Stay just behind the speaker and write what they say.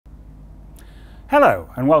Hello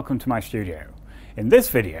and welcome to my studio. In this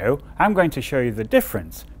video I'm going to show you the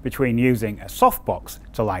difference between using a softbox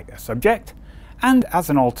to light a subject and, as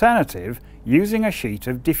an alternative, using a sheet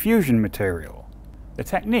of diffusion material. The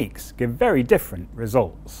techniques give very different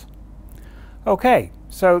results. Okay,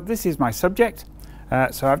 so this is my subject.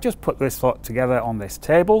 So I've just put this lot together on this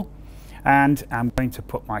table and I'm going to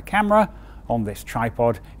put my camera on this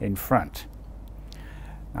tripod in front.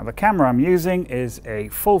 Now the camera I'm using is a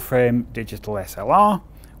full-frame digital SLR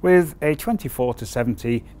with a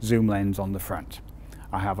 24-70 zoom lens on the front.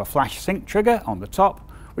 I have a flash sync trigger on the top,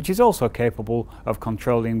 which is also capable of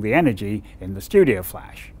controlling the energy in the studio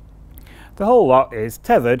flash. The whole lot is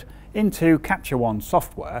tethered into Capture One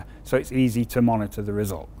software, so it's easy to monitor the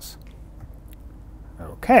results.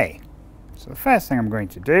 Okay, so the first thing I'm going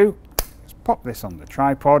to do is pop this on the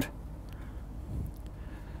tripod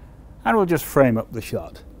and we'll just frame up the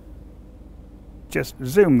shot. Just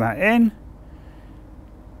zoom that in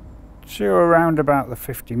to around about the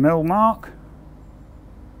 50mm mark,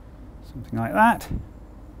 something like that.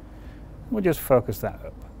 We'll just focus that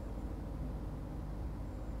up.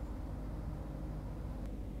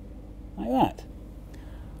 Like that.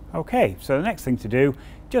 Okay, so the next thing to do,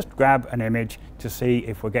 just grab an image to see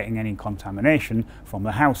if we're getting any contamination from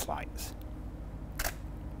the house lights.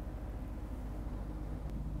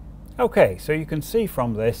 Okay, so you can see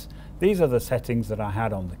from this, these are the settings that I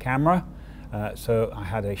had on the camera. So I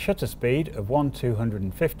had a shutter speed of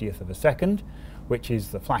 1/250th of a second, which is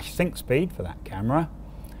the flash sync speed for that camera.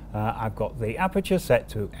 I've got the aperture set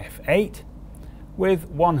to f8 with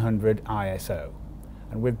 100 ISO.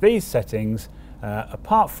 And with these settings,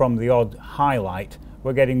 apart from the odd highlight,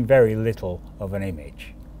 we're getting very little of an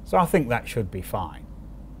image. So I think that should be fine.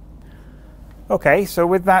 Okay, so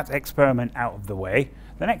with that experiment out of the way,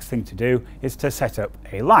 the next thing to do is to set up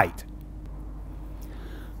a light.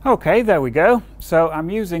 Okay, there we go. So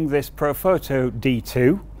I'm using this Profoto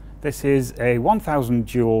D2. This is a 1000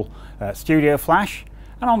 joule studio flash,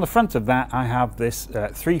 and on the front of that I have this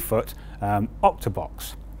 3-foot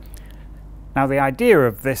Octobox. Now the idea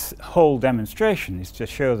of this whole demonstration is to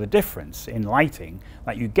show the difference in lighting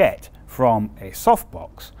that you get from a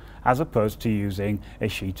softbox as opposed to using a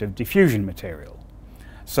sheet of diffusion material.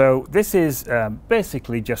 So this is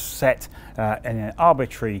basically just set in an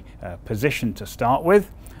arbitrary position to start with.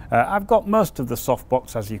 I've got most of the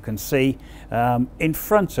softbox, as you can see, in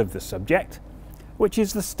front of the subject, which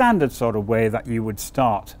is the standard sort of way that you would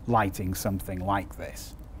start lighting something like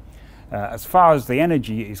this. As far as the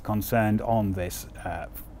energy is concerned on this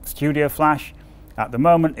studio flash, at the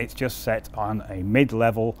moment it's just set on a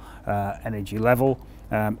mid-level energy level.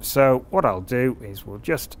 So what I'll do is we'll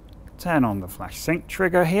just turn on the flash sync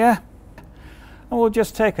trigger here and we'll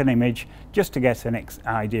just take an image just to get an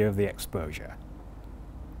idea of the exposure.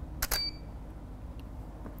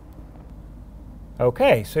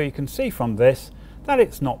 Okay, so you can see from this that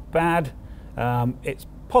it's not bad. It's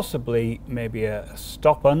possibly maybe a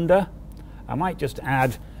stop under. I might just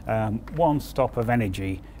add 1 stop of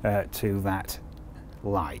energy to that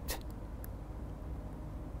light.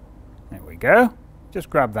 There we go. Just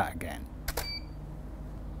grab that again.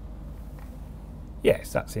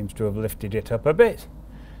 Yes, that seems to have lifted it up a bit.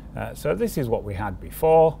 So this is what we had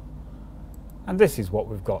before, and this is what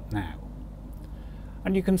we've got now.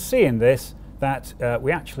 And you can see in this that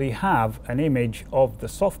we actually have an image of the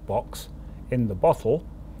softbox in the bottle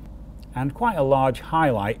and quite a large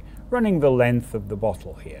highlight running the length of the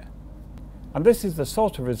bottle here. And this is the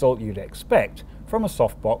sort of result you'd expect from a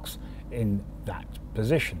softbox in that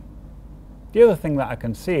position. The other thing that I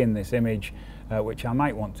can see in this image, which I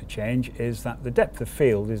might want to change, is that the depth of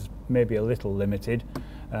field is maybe a little limited.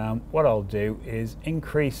 What I'll do is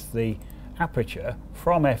increase the aperture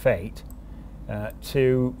from f8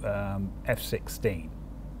 to f16.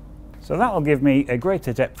 So that will give me a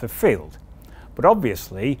greater depth of field. But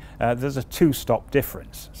obviously there's a 2-stop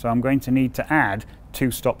difference, so I'm going to need to add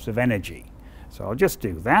 2 stops of energy. So I'll just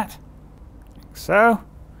do that, like so,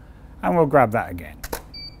 and we'll grab that again.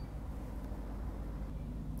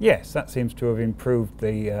 Yes, that seems to have improved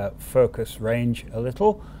the focus range a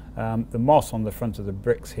little. The moss on the front of the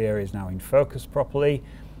bricks here is now in focus properly,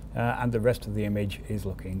 and the rest of the image is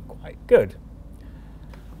looking quite good.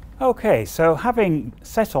 Okay, so having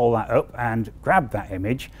set all that up and grabbed that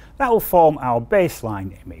image, that will form our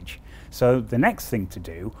baseline image. So the next thing to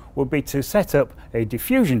do would be to set up a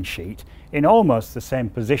diffusion sheet in almost the same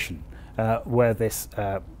position where this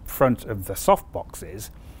front of the softbox is,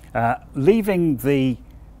 leaving the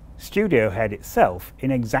studio head itself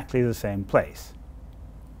in exactly the same place.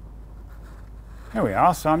 Here we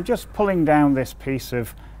are, so I'm just pulling down this piece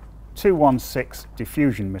of 216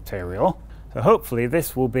 diffusion material. So hopefully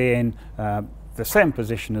this will be in the same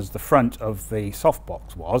position as the front of the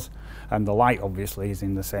softbox was, and the light obviously is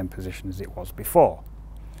in the same position as it was before.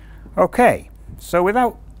 Okay, so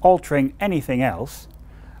without altering anything else,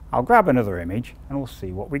 I'll grab another image and we'll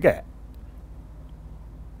see what we get.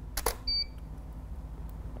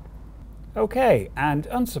 Okay, and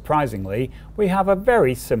unsurprisingly, we have a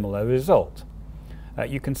very similar result.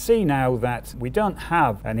 You can see now that we don't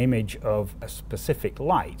have an image of a specific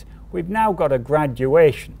light. We've now got a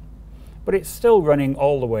graduation, but it's still running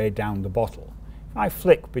all the way down the bottle. If I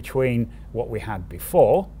flick between what we had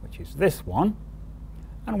before, which is this one,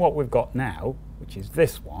 and what we've got now, which is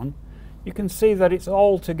this one, you can see that it's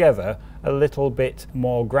all together a little bit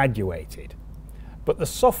more graduated. But the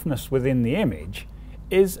softness within the image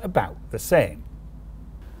is about the same.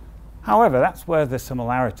 However, that's where the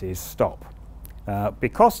similarities stop.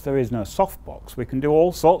 Because there is no softbox, we can do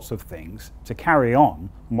all sorts of things to carry on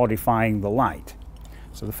modifying the light.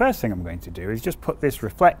 So the first thing I'm going to do is just put this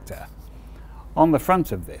reflector on the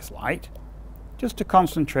front of this light, just to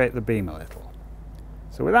concentrate the beam a little.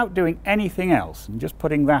 So without doing anything else and just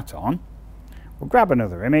putting that on, we'll grab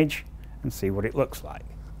another image and see what it looks like.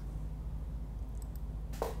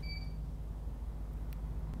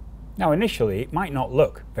 Now initially it might not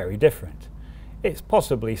look very different. It's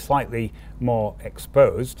possibly slightly more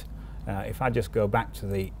exposed. If I just go back to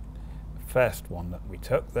the first one that we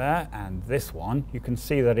took there and this one, you can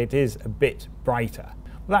see that it is a bit brighter.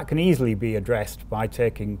 Well, that can easily be addressed by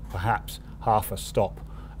taking perhaps half a stop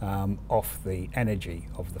off the energy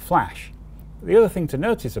of the flash. The other thing to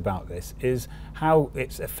notice about this is how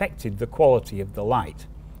it's affected the quality of the light.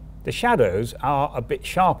 The shadows are a bit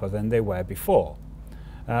sharper than they were before,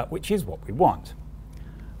 which is what we want.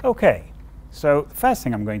 Okay. So the first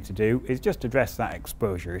thing I'm going to do is just address that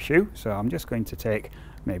exposure issue. So I'm just going to take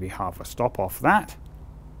maybe half a stop off that,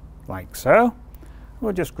 like so.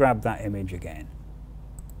 We'll just grab that image again.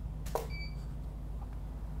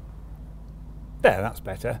 There, that's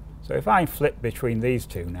better. So if I flip between these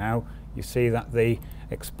two now, you see that the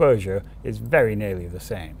exposure is very nearly the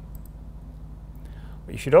same.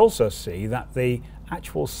 But you should also see that the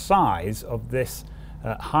actual size of this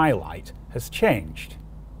highlight has changed.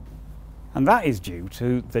 And that is due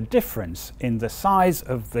to the difference in the size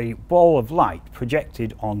of the ball of light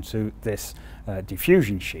projected onto this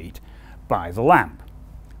diffusion sheet by the lamp.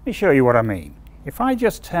 Let me show you what I mean. If I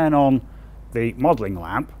just turn on the modelling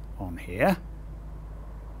lamp on here,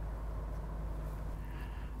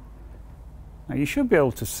 now you should be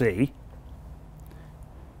able to see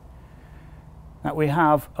that we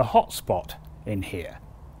have a hot spot in here.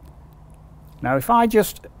 Now if I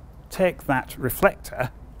just take that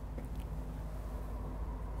reflector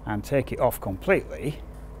and take it off completely,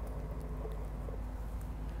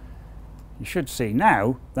 you should see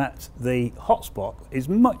now that the hotspot is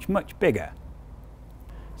much bigger.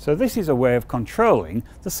 So this is a way of controlling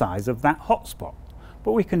the size of that hotspot,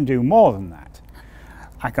 but we can do more than that.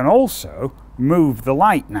 I can also move the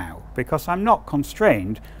light now because I'm not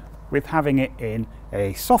constrained with having it in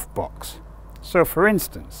a softbox. So for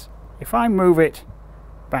instance, if I move it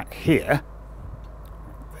back here,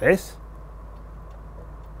 like this,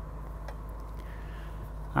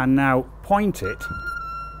 and now point it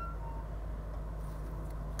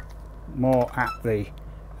more at the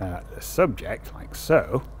subject, like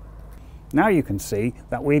so, now you can see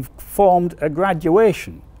that we've formed a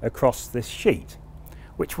graduation across this sheet,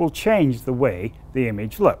 which will change the way the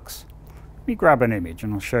image looks. Let me grab an image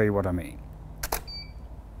and I'll show you what I mean.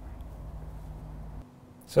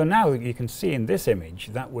 So now you can see in this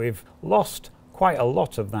image that we've lost quite a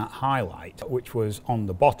lot of that highlight which was on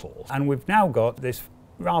the bottle, and we've now got this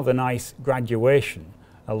rather nice graduation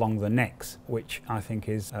along the necks, which I think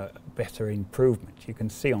is a better improvement. You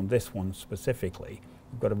can see on this one specifically,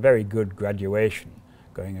 we've got a very good graduation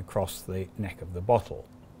going across the neck of the bottle.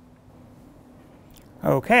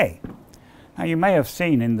 Okay, now you may have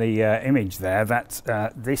seen in the image there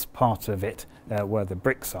that this part of it, where the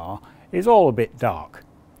bricks are, is all a bit dark.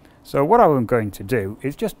 So what I'm going to do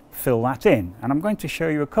is just fill that in, and I'm going to show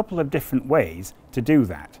you a couple of different ways to do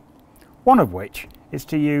that. One of which is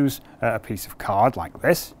to use a piece of card like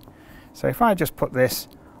this. So if I just put this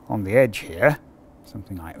on the edge here,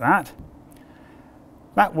 something like that,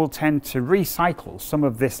 that will tend to recycle some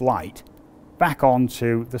of this light back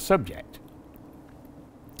onto the subject.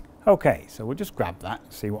 Okay, so we'll just grab that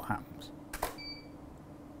and see what happens.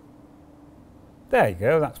 There you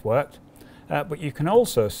go, that's worked. But you can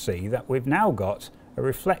also see that we've now got a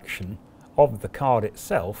reflection of the card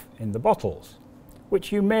itself in the bottles,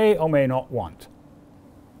 which you may or may not want.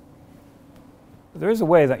 There is a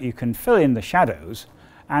way that you can fill in the shadows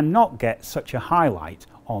and not get such a highlight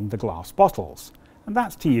on the glass bottles. And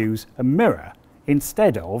that's to use a mirror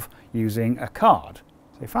instead of using a card.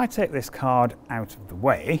 So if I take this card out of the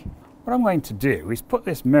way, what I'm going to do is put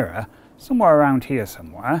this mirror somewhere around here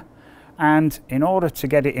somewhere, and in order to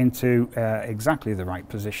get it into exactly the right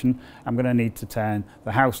position, I'm going to need to turn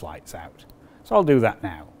the house lights out. So I'll do that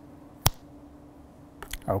now.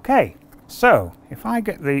 Okay, so if I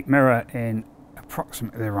get the mirror in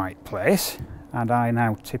approximately the right place and I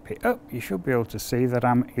now tip it up, you should be able to see that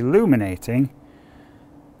I'm illuminating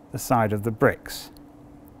the side of the bricks.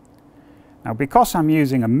 Now, because I'm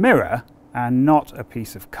using a mirror and not a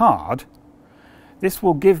piece of card, this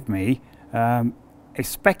will give me a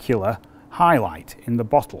specular highlight in the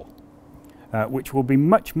bottle, which will be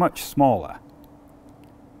much, much smaller.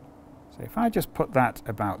 So if I just put that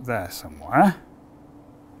about there somewhere,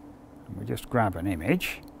 and we just grab an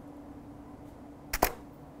image.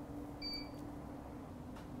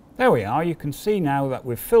 There we are. You can see now that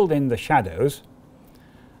we've filled in the shadows,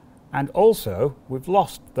 and also we've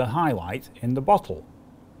lost the highlight in the bottle.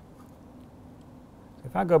 So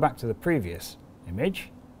if I go back to the previous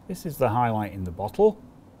image, this is the highlight in the bottle,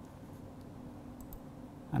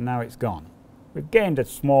 and now it's gone. We've gained a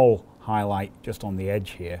small highlight just on the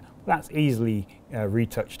edge here. That's easily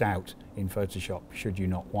retouched out in Photoshop should you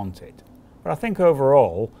not want it. But I think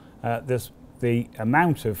overall the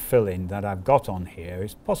amount of fill-in that I've got on here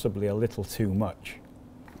is possibly a little too much.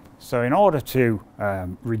 So in order to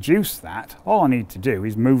reduce that, all I need to do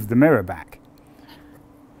is move the mirror back.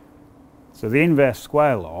 So the inverse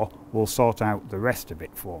square law will sort out the rest of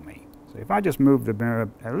it for me. So if I just move the mirror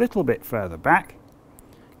a little bit further back,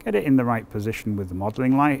 get it in the right position with the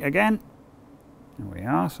modelling light again. There we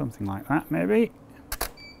are, something like that maybe.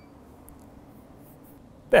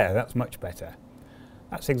 There, that's much better.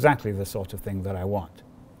 That's exactly the sort of thing that I want.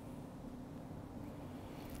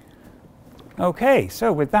 Okay,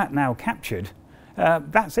 so with that now captured,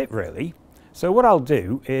 that's it really. So what I'll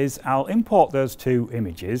do is I'll import those two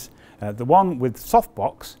images, the one with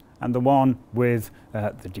Softbox and the one with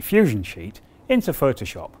the diffusion sheet, into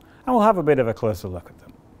Photoshop, and we'll have a bit of a closer look at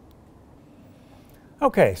them.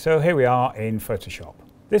 Okay, so here we are in Photoshop.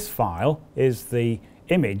 This file is the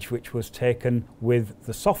image which was taken with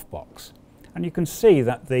the Softbox, and you can see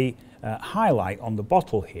that the highlight on the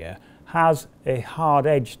bottle here has a hard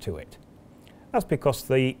edge to it. That's because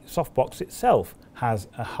the Softbox itself has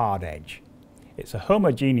a hard edge. It's a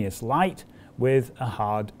homogeneous light with a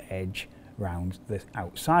hard edge round the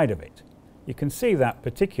outside of it. You can see that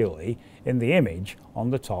particularly in the image on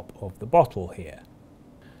the top of the bottle here.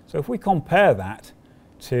 So if we compare that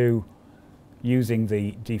to using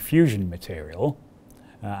the diffusion material,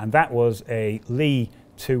 and that was a Lee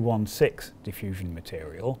 216 diffusion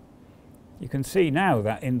material, you can see now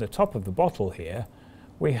that in the top of the bottle here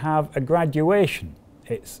we have a graduation.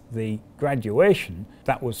 It's the graduation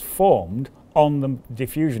that was formed on the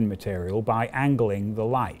diffusion material by angling the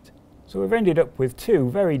light. So we've ended up with two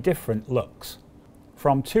very different looks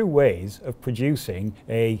from two ways of producing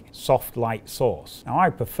a soft light source. Now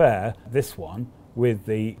I prefer this one with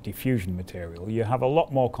the diffusion material. You have a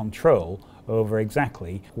lot more control over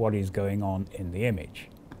exactly what is going on in the image.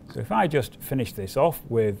 So if I just finish this off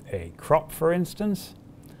with a crop, for instance,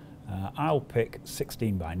 I'll pick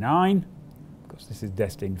 16:9 because this is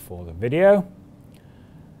destined for the video,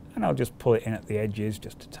 and I'll just pull it in at the edges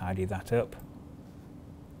just to tidy that up.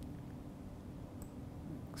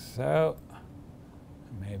 So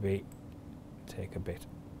maybe take a bit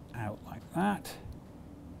out like that.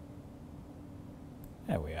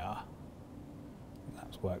 There we are.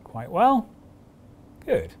 That's worked quite well.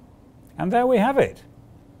 Good. And there we have it.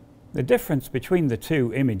 The difference between the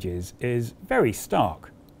two images is very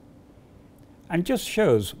stark and just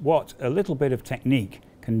shows what a little bit of technique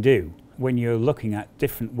can do when you're looking at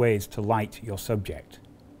different ways to light your subject.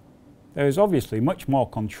 There is obviously much more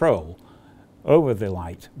control over the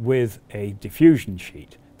light with a diffusion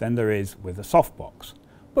sheet than there is with a softbox,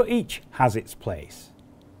 but each has its place.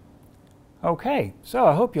 Okay, so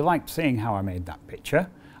I hope you liked seeing how I made that picture,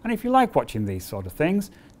 and if you like watching these sort of things,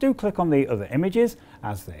 do click on the other images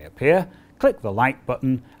as they appear, click the like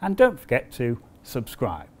button, and don't forget to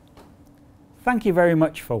subscribe. Thank you very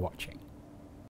much for watching.